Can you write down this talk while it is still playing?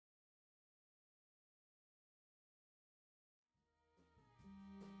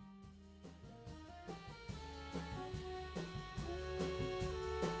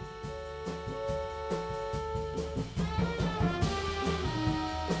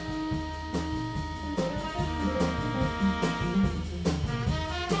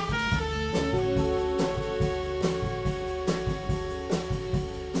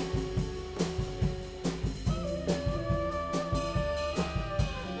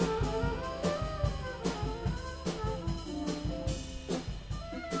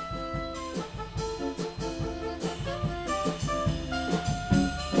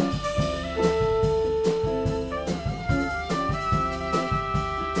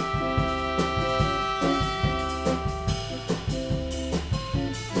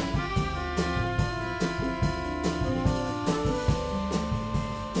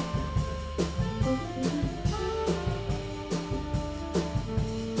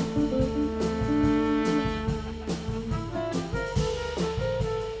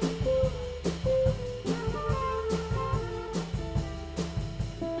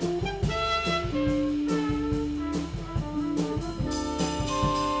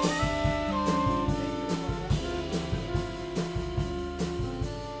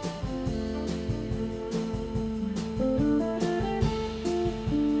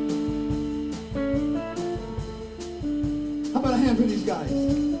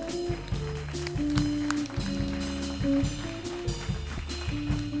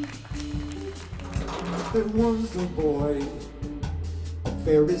There was a boy, a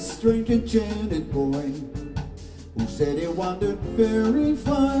very strange enchanted boy, who said he wandered very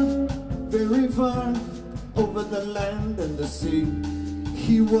far over the land and the sea.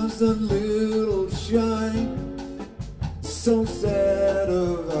 He was a little shy, so sad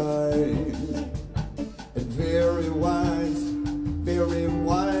of eyes, and very wise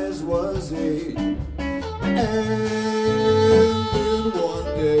was he. And then one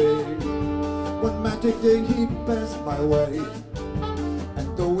day, one magic day, he passed my way,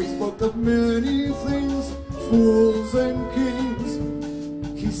 and though he spoke of many things, fools and kings,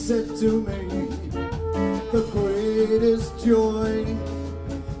 he said to me, the greatest joy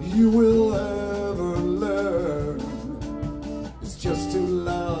you will ever learn is just to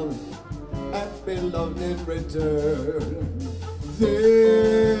love and be loved in return.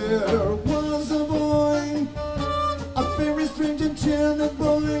 There was a boy, a very strange enchanted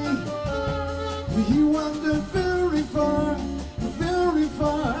boy. He wandered very far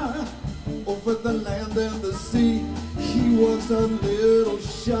over the land and the sea. He was a little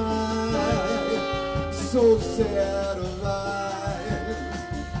shy, so sad of eyes,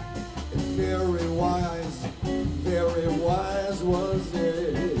 and very wise was he.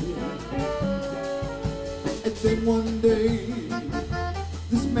 And then one day,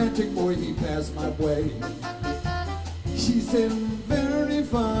 this magic boy, he passed my way. He said very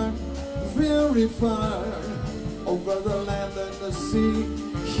far over the land and the sea.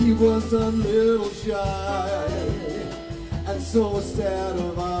 He was a little shy and so sad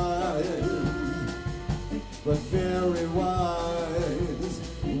of eyes, but very wise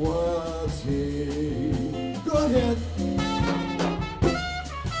was he. Go ahead.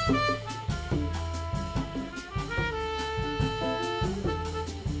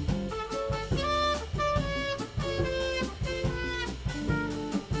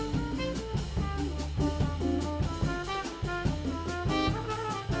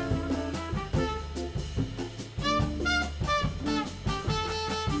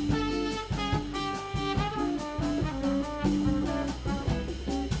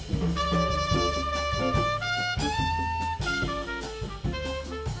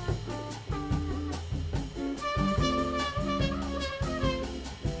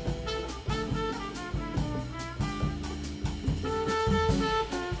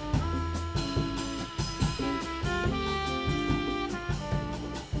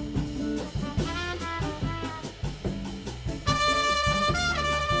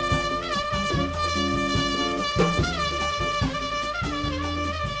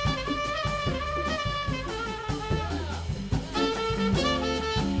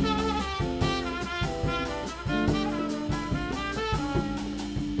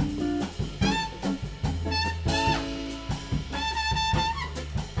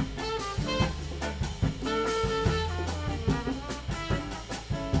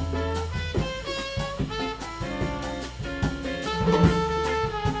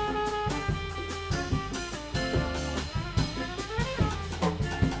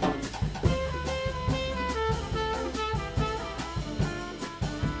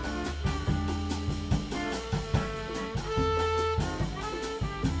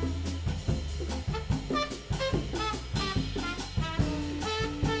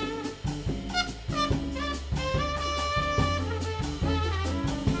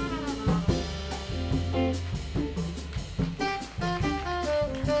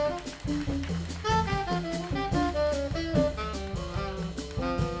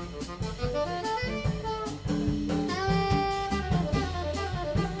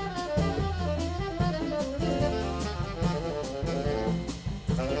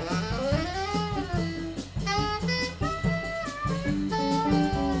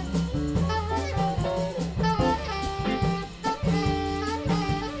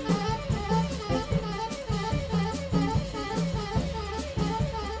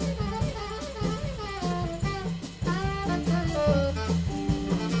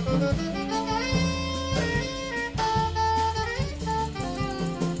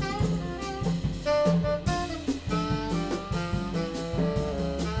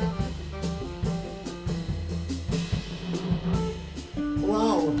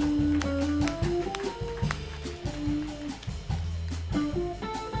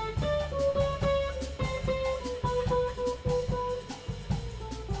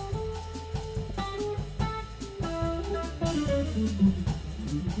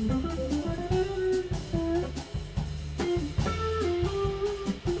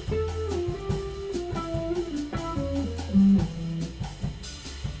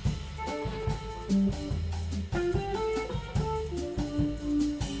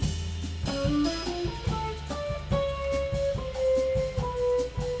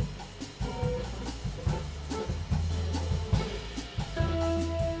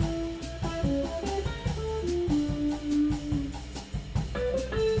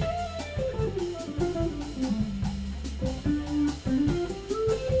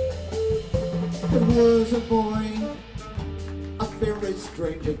 There was a boy, a very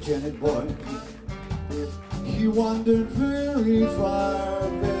strange Janet boy. He wandered very far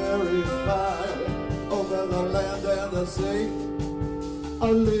over the land and the sea.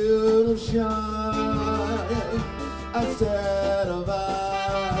 A little shy, a sad of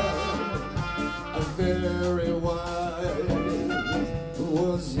eye, a very wise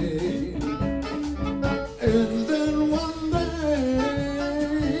was he. And then one day,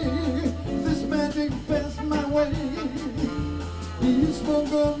 this magic passed my way. He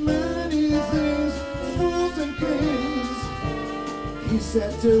spoke of many things, fools and kings. He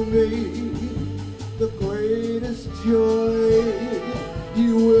said to me, the greatest joy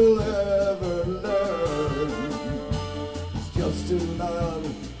you will ever learn is just to love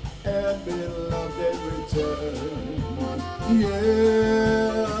and be loved in return.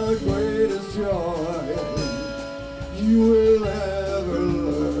 Yeah, the greatest joy you will ever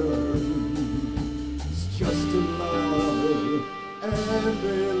learn is just to love and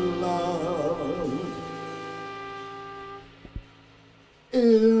be loved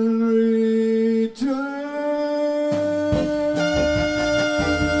in return.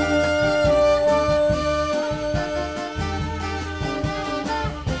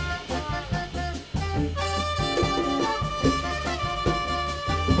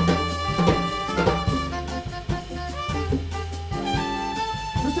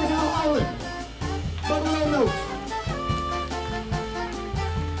 Mr. Hal Holland, Buffalo Notes.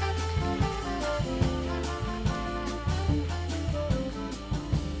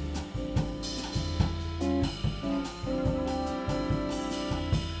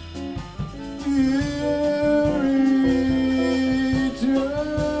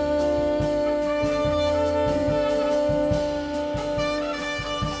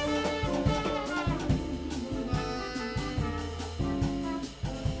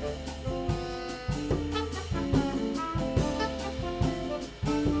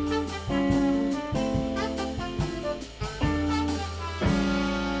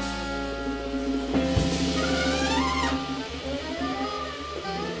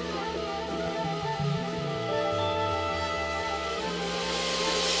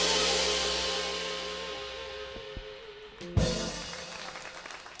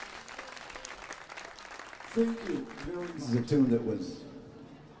 Thank you. This is a tune that was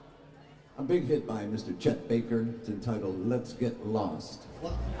a big hit by Mr. Chet Baker. It's entitled Let's Get Lost.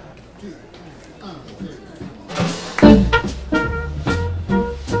 1, 2, 3.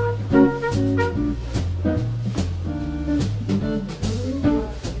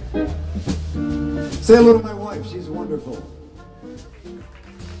 Say hello to my wife. She's wonderful.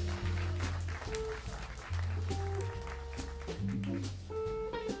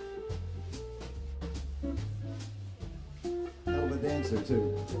 Dancer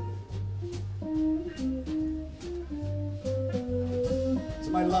too. It's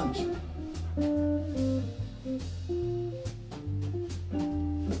my lunch.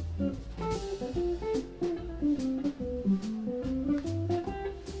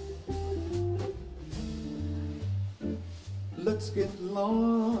 Let's get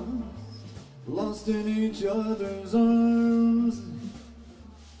lost, lost in each other's arms.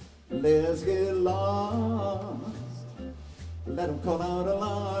 Let's get lost. Let them call out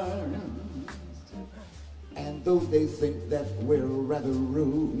alarms. And though they think that we're rather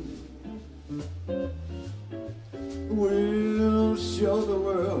rude, we'll show the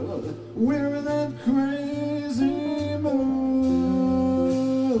world we're in that crazy mood.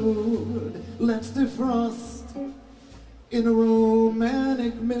 Let's defrost in a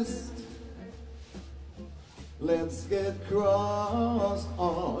romantic mist. Let's get crossed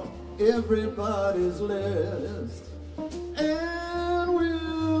off everybody's list. And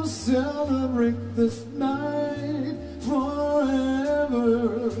we'll celebrate this night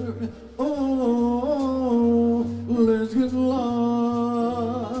forever. Oh, let's get lost.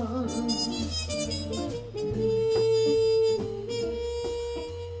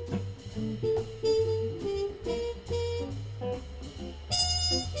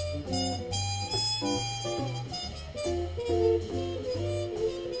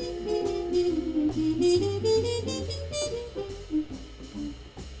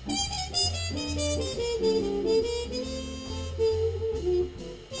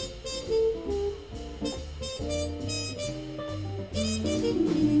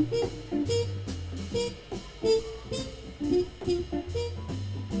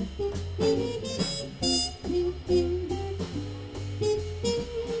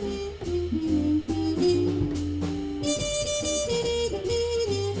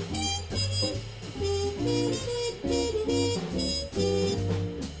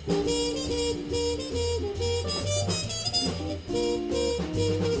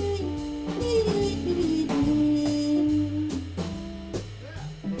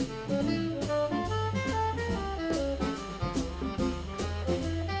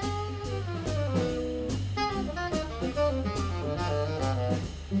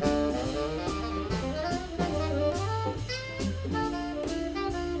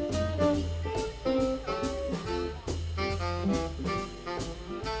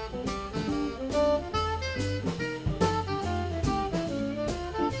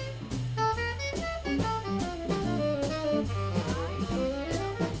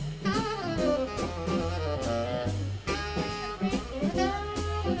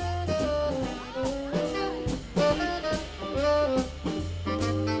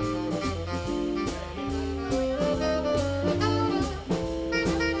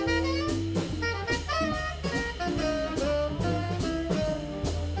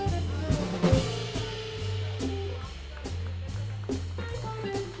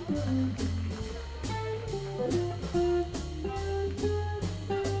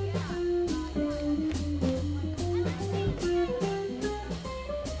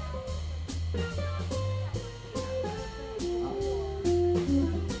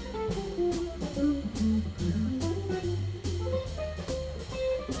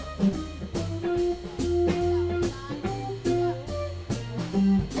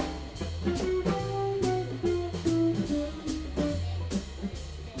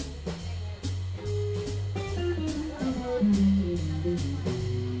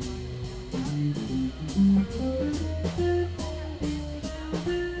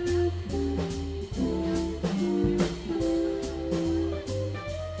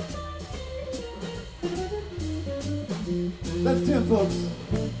 That's 10, folks.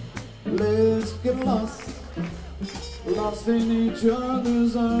 Let's get lost, lost in each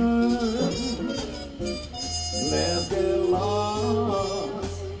other's arms. Let's get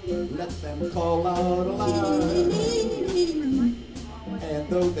lost, let them call out aloud. And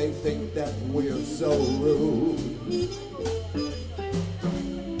though they think that we're so rude,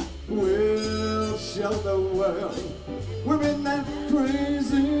 we'll show the world we're in that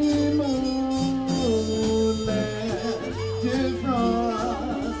crazy mood. Let's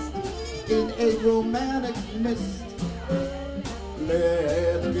defrost in a romantic mist.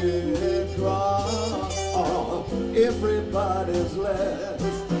 Let's get cross off everybody's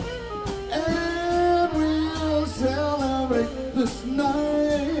list, and we'll celebrate this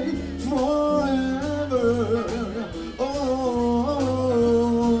night forever. Oh,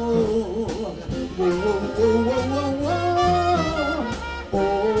 whoa, whoa, whoa, whoa, whoa.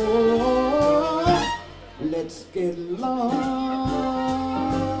 Oh, let's get lost.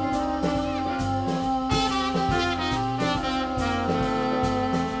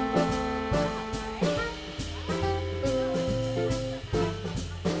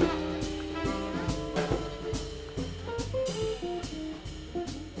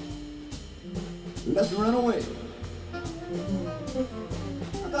 Let's run away. I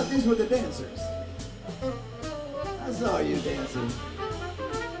thought these were the dancers. I saw you dancing.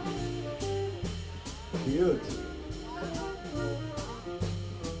 Cute.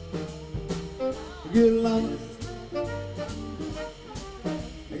 Get lost.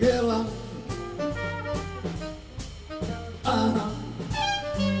 Get lost.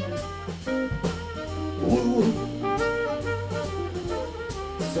 Woo.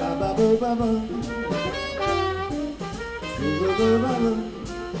 Sa-ba-ba-ba-ba.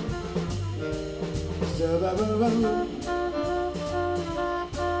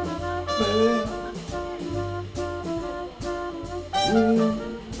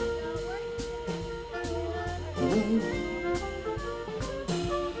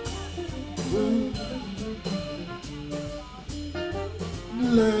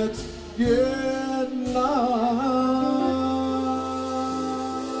 Let's get lost.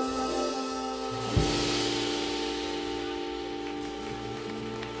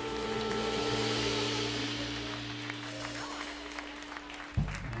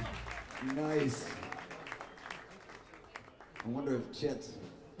 Nice. I wonder if Chet's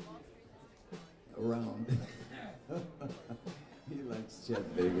around. He likes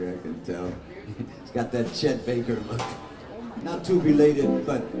Chet Baker, I can tell. He's got that Chet Baker look. Not too belated,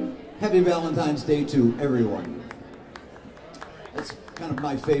 but happy Valentine's Day to everyone. That's kind of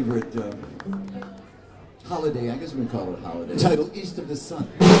my favorite holiday, I guess we can call it a holiday. Title, East of the Sun.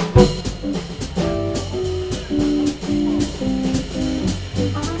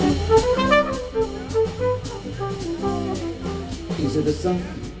 East of the sun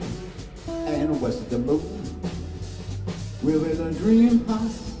and west of the moon, we're in a dream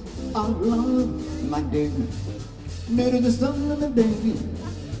house of love, my dear. Near to the sun in the day,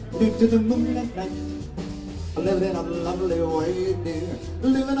 near to the moon at night. Living in a lovely way, dear.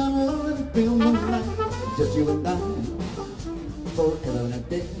 Living on a lovely pale moonlight. Just you and I, forever and a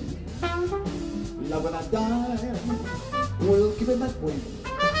day. Love when I die, we'll keep it that way.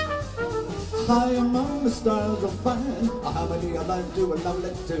 High among the stars of fire, a harmony of life to a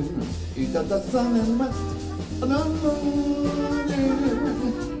lovely tune. East of the sun and west of the moon,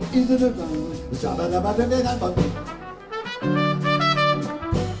 yeah. East of the sun, shabba-dabba-dabba-dabba.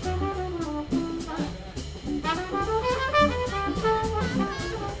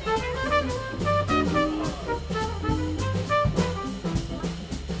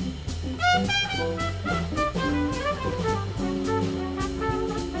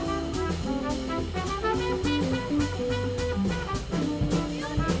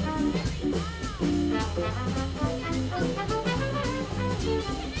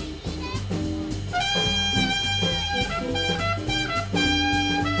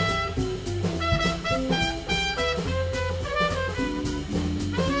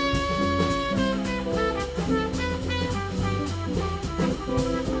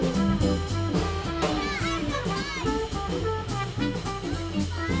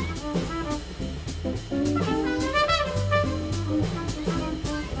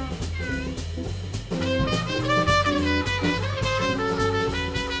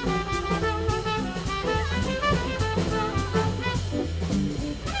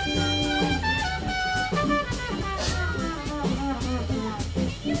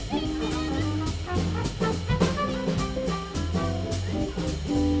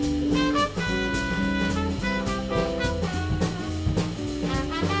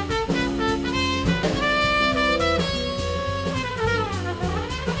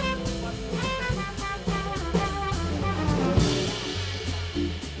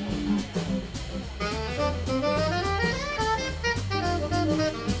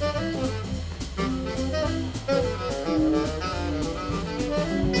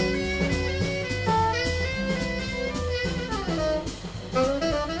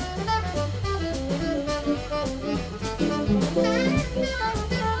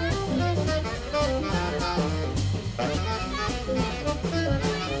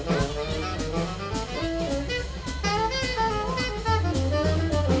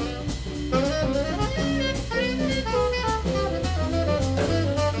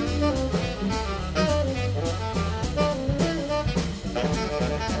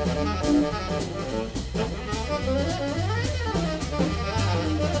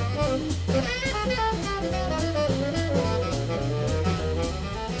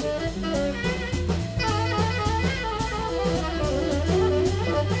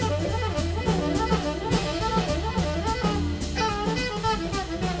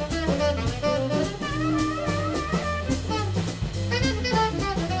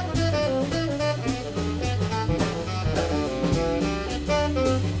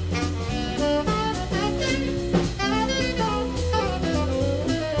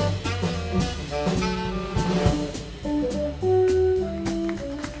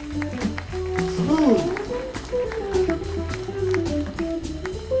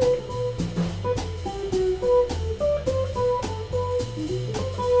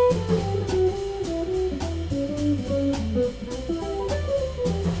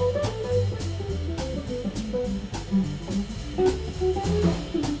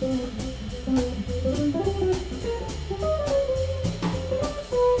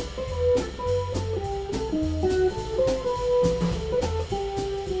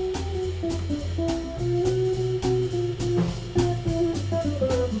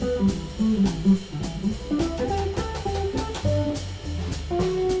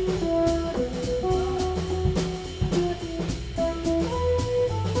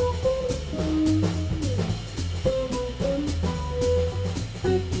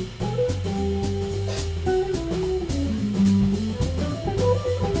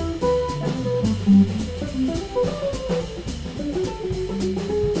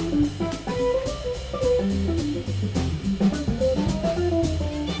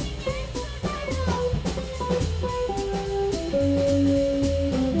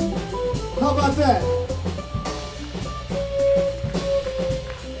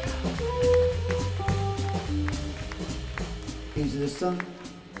 sun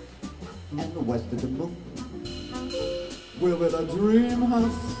and west of the moon. We'll build a dream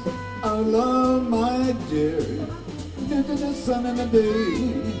house of love, my dear, near to the sun in the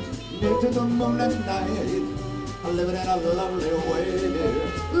day, near to the moon at night. Living in a lovely way,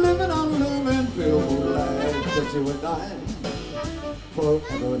 dear, living on lumen filled moonlight, just you and I,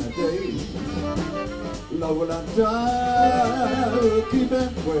 forever and a day. Love will not die, we'll keep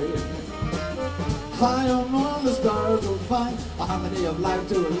it way. High on all the stars will find a harmony of life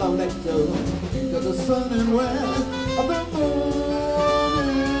to a lovely tune. Into the sun and west of the moon,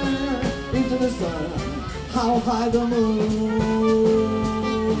 into the sun, how high the moon.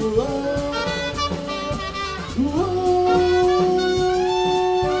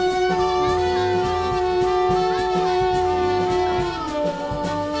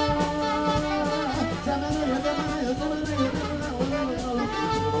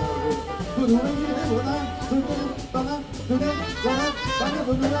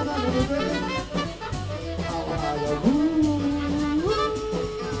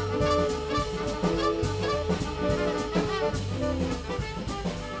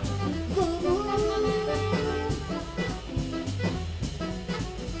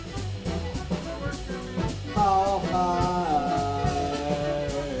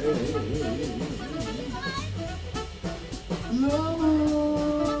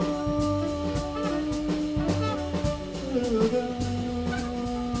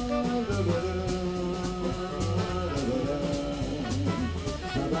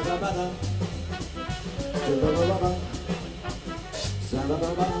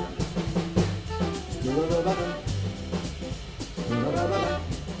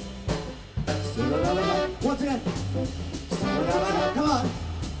 Once again, come on,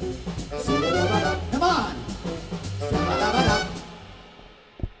 come on.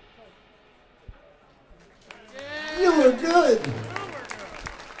 You were good.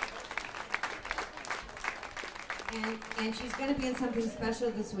 And she's going to be in something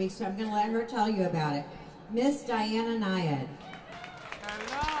special this week, so I'm going to let her tell you about it. Miss Diana Nyad.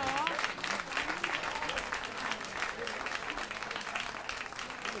 Hello.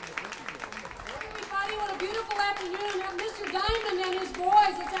 Everybody, what a beautiful afternoon. Have Mr. Diamond and his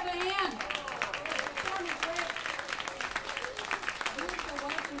boys. Let's have a hand. Beautiful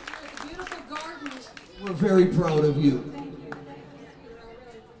welcome here at the beautiful gardens. We're very proud of you. Thank you. I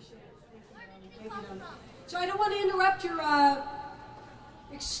really appreciate it. Thank you. So I don't want to interrupt your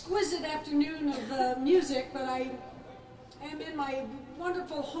exquisite afternoon of music, but I am in my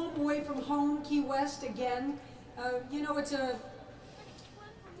wonderful home away from home, Key West again. You know, it's a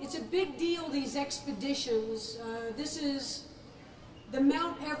big deal, these expeditions. This is the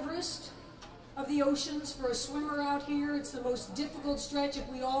Mount Everest of the oceans for a swimmer out here. It's the most difficult stretch. If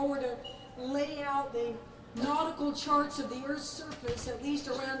we all were to lay out the nautical charts of the Earth's surface, at least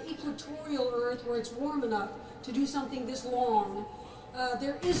around equatorial Earth where it's warm enough to do something this long,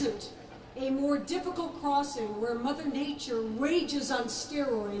 there isn't a more difficult crossing where Mother Nature rages on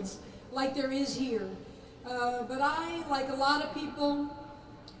steroids like there is here. But I, like a lot of people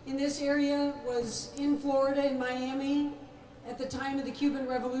in this area, was in Florida, in Miami, at the time of the Cuban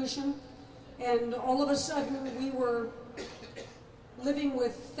Revolution, and all of a sudden we were living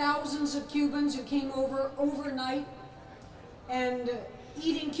with thousands of Cubans who came over overnight and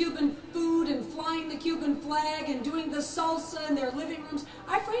eating Cuban food and flying the Cuban flag and doing the salsa in their living rooms.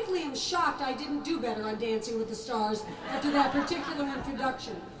 I frankly am shocked I didn't do better on Dancing with the Stars after that particular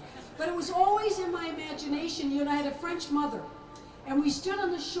introduction. But it was always in my imagination. You know, I had a French mother, and we stood on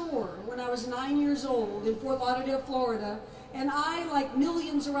the shore when I was 9 years old in Fort Lauderdale, Florida, and I, like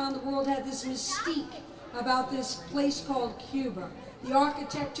millions around the world, had this mystique about this place called Cuba. The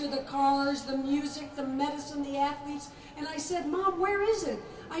architecture, the cars, the music, the medicine, the athletes. And I said, Mom, where is it?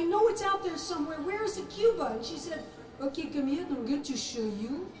 I know it's out there somewhere. Where is it, Cuba? And she said, okay, come here, I'm going to show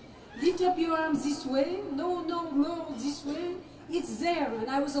you. Lift up your arms this way. No, this way. It's there. And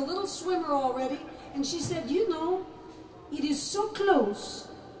I was a little swimmer already. And she said, you know, it is so close,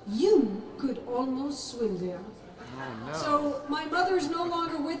 you could almost swim there. Oh, no. So my mother's no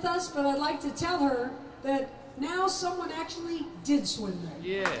longer with us, but I'd like to tell her that now someone actually did swim there.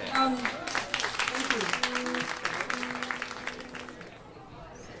 Yeah. Thank you.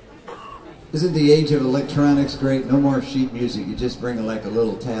 Isn't the age of electronics great? No more sheet music. You just bring like a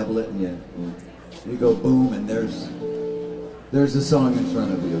little tablet and you go boom, and there's a song in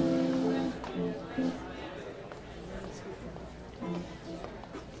front of you.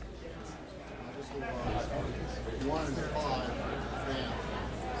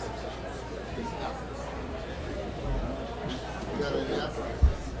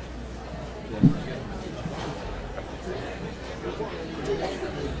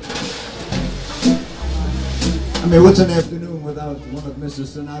 mean, what's an afternoon without one of Mr.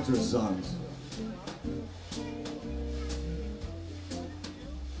 Sinatra's songs?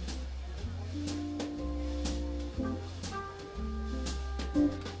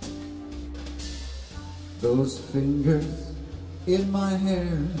 Those fingers in my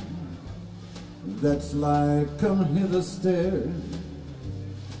hair, that's like come hither stare,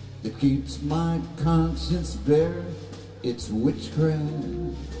 it keeps my conscience bare, it's witchcraft.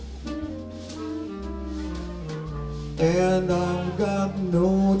 And I've got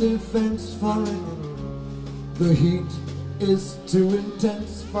no defense for it, the heat is too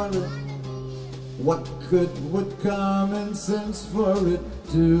intense for it. What good would common sense for it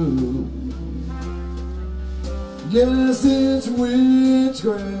do? Yes, it's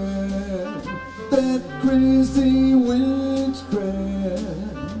witchcraft, that crazy witchcraft.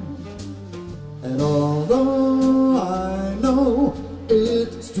 And although I know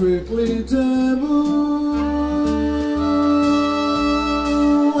it's strictly taboo,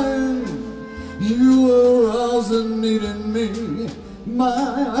 when you were rousing, needing me,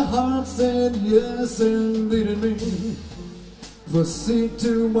 my heart said yes and needed me. Proceed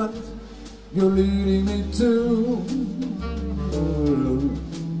to what you're leading me to.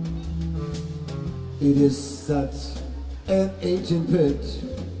 It is such an ancient pitch,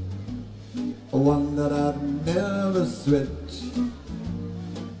 one that I've never switched.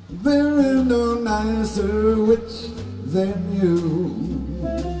 There is no nicer witch than you.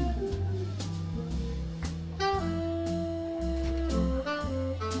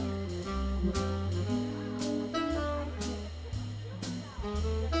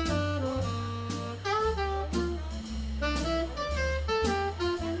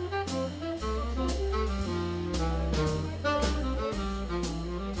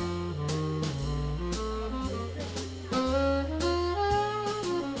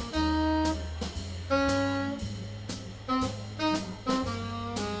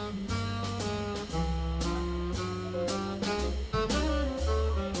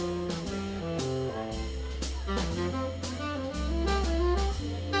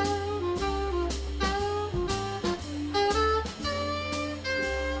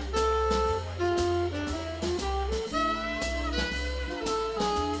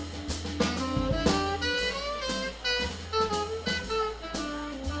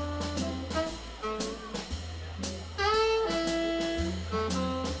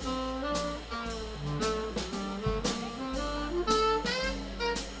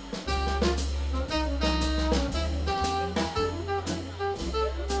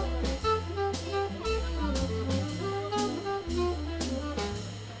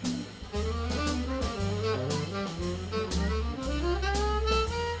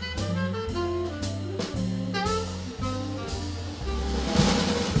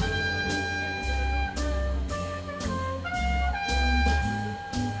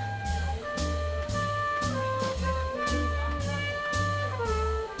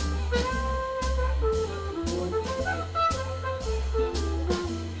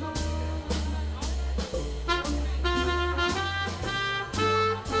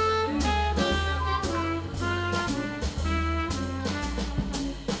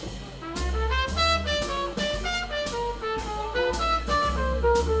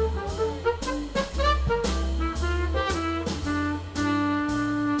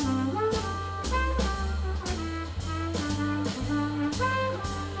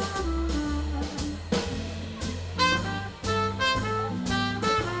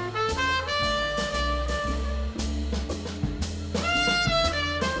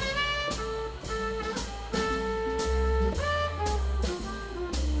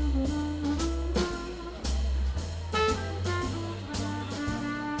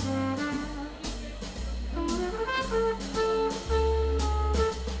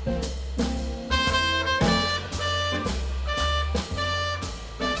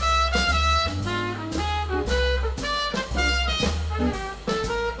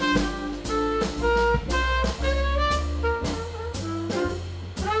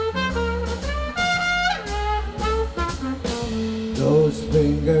 Those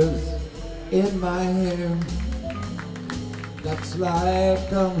fingers in my hair, that's like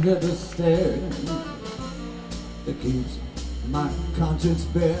come here to stare, that keeps my conscience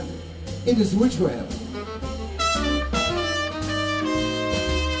bare, it is witchcraft.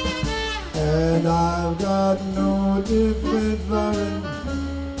 And I've got no defense for it,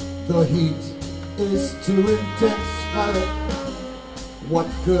 the heat is too intense for it. What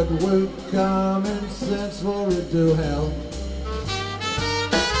good will common sense for it to hell?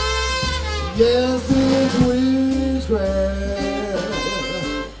 Yes, it's witchcraft,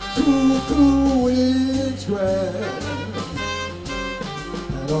 cuckoo witchcraft. square.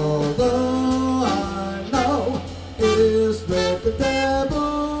 And although I know it is strictly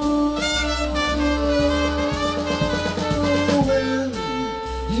taboo, when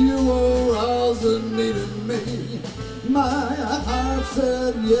you were also needing me, my heart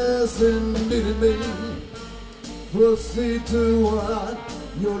said yes and needed me. Proceed to what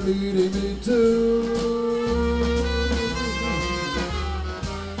you're leading me to.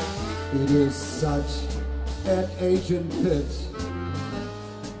 It is such an ancient pitch,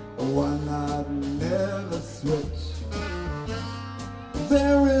 one I'd never switch.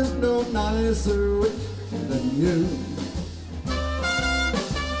 There is no nicer witch than you.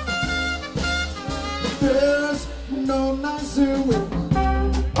 There's no nicer witch.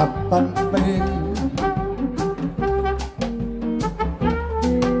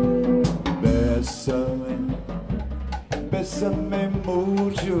 Bésame, bésame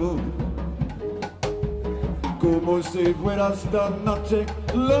mucho, como si fuera esta noche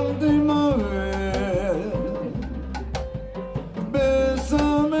la última vez.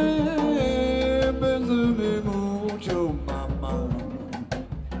 Bésame, bésame mucho, mamá,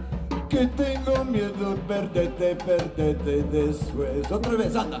 que tengo miedo perderte, perderte después. Otra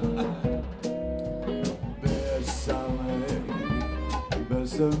vez, anda. Bésame,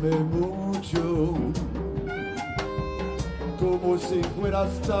 bésame mucho, como si fuera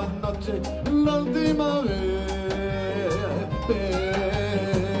esta noche la última vez. Bésame,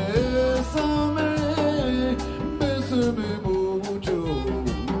 bésame mucho,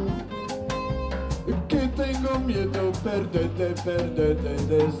 que tengo miedo perderte, perderte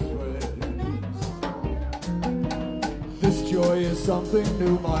después. This joy is something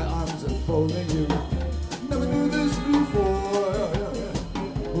new, my arms enfolding you. Never knew this before.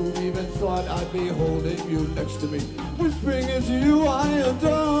 Who even thought I'd be holding you next to me, whispering it's you I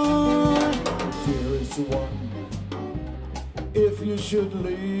adore. Dearest one, if you should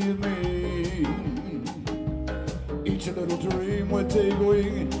leave me, each little dream would take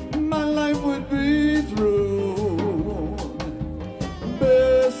wing, my life would be through.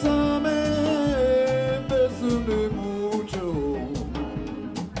 Bésame, bésame mucho,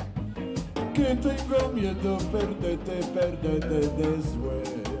 que tengo miedo perderte, perderte después.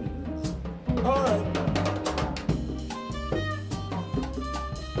 All right.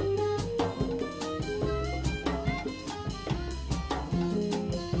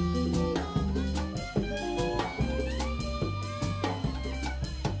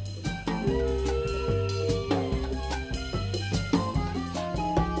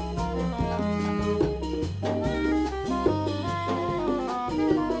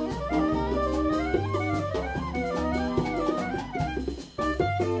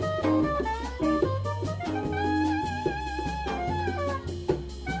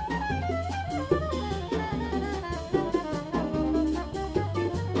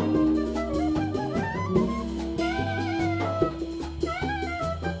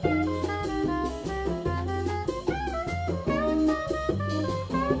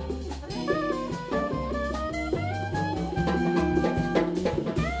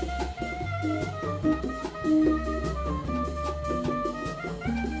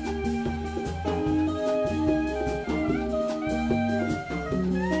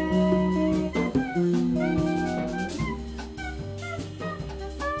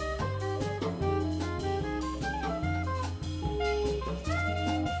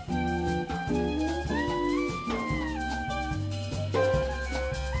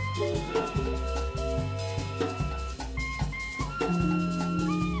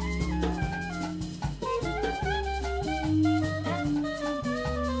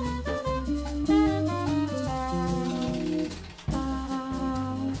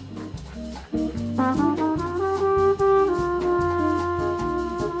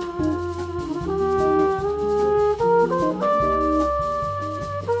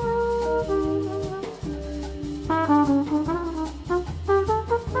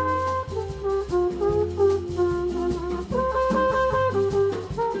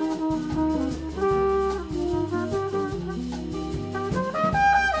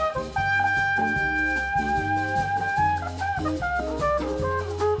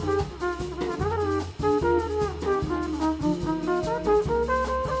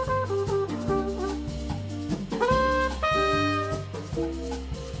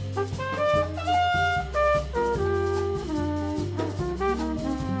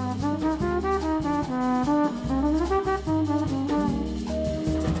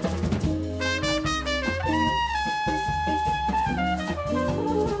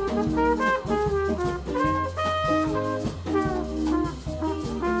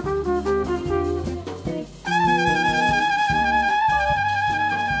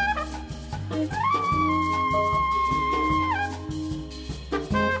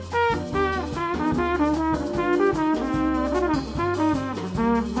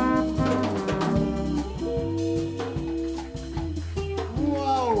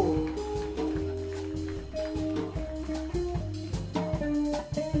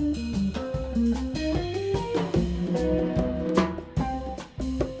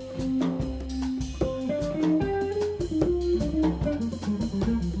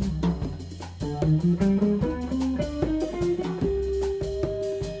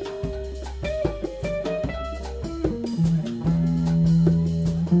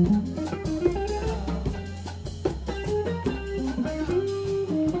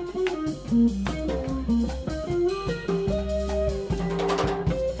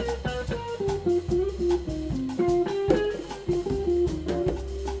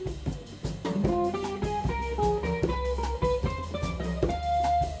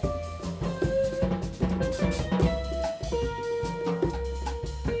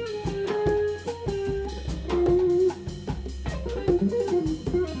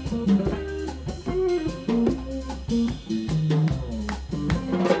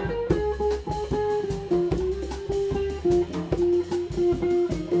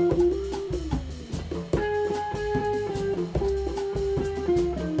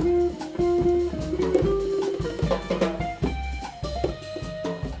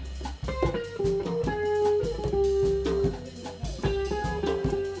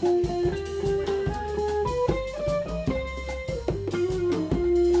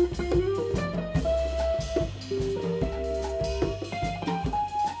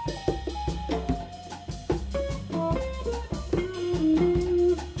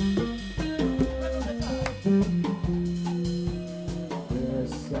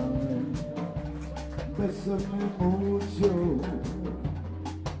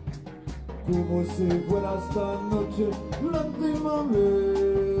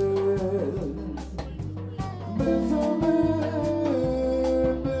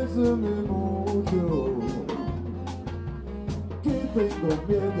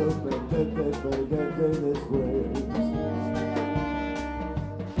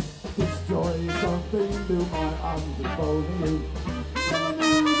 say something to my arms and folding you. Never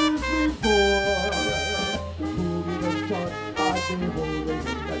knew this before. Who did have thought I'd be holding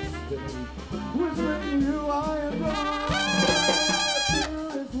destiny? Whispering you I adore.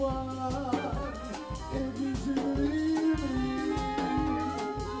 Dearest one, if you should leave me,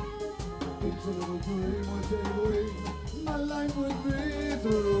 each little dream would take away, my life would be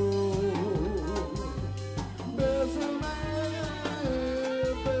through. Bésame,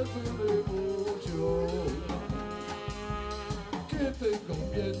 bésame mucho, que tengo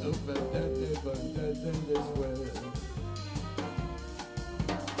miedo perderte después.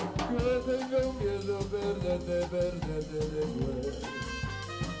 Que tengo miedo perderte después.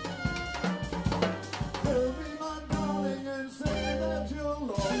 Tell me, my darling, and say that you'll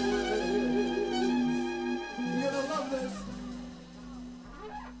always, you're gonna love this,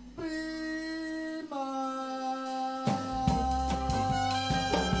 be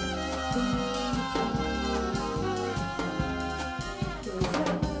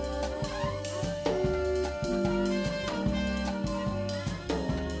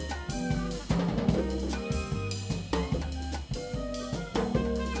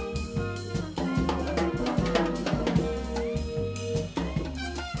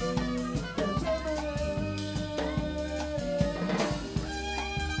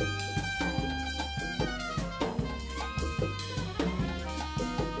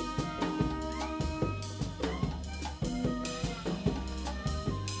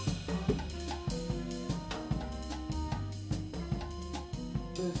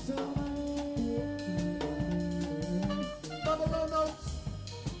double low notes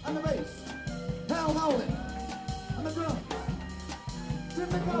on the bass, Hal Howland on the drums, Tim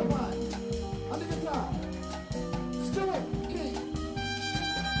McAlpine on the guitar, Stuart King,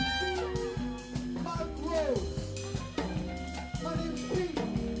 Mark Rose. My name's Pete.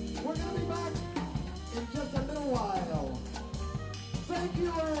 We're gonna be back in just a little while. Thank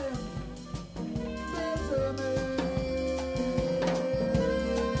you, and bésame.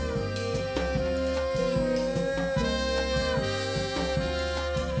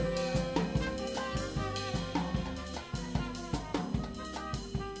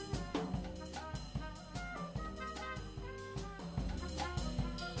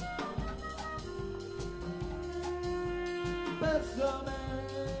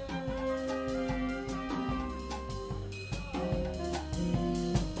 Bésame.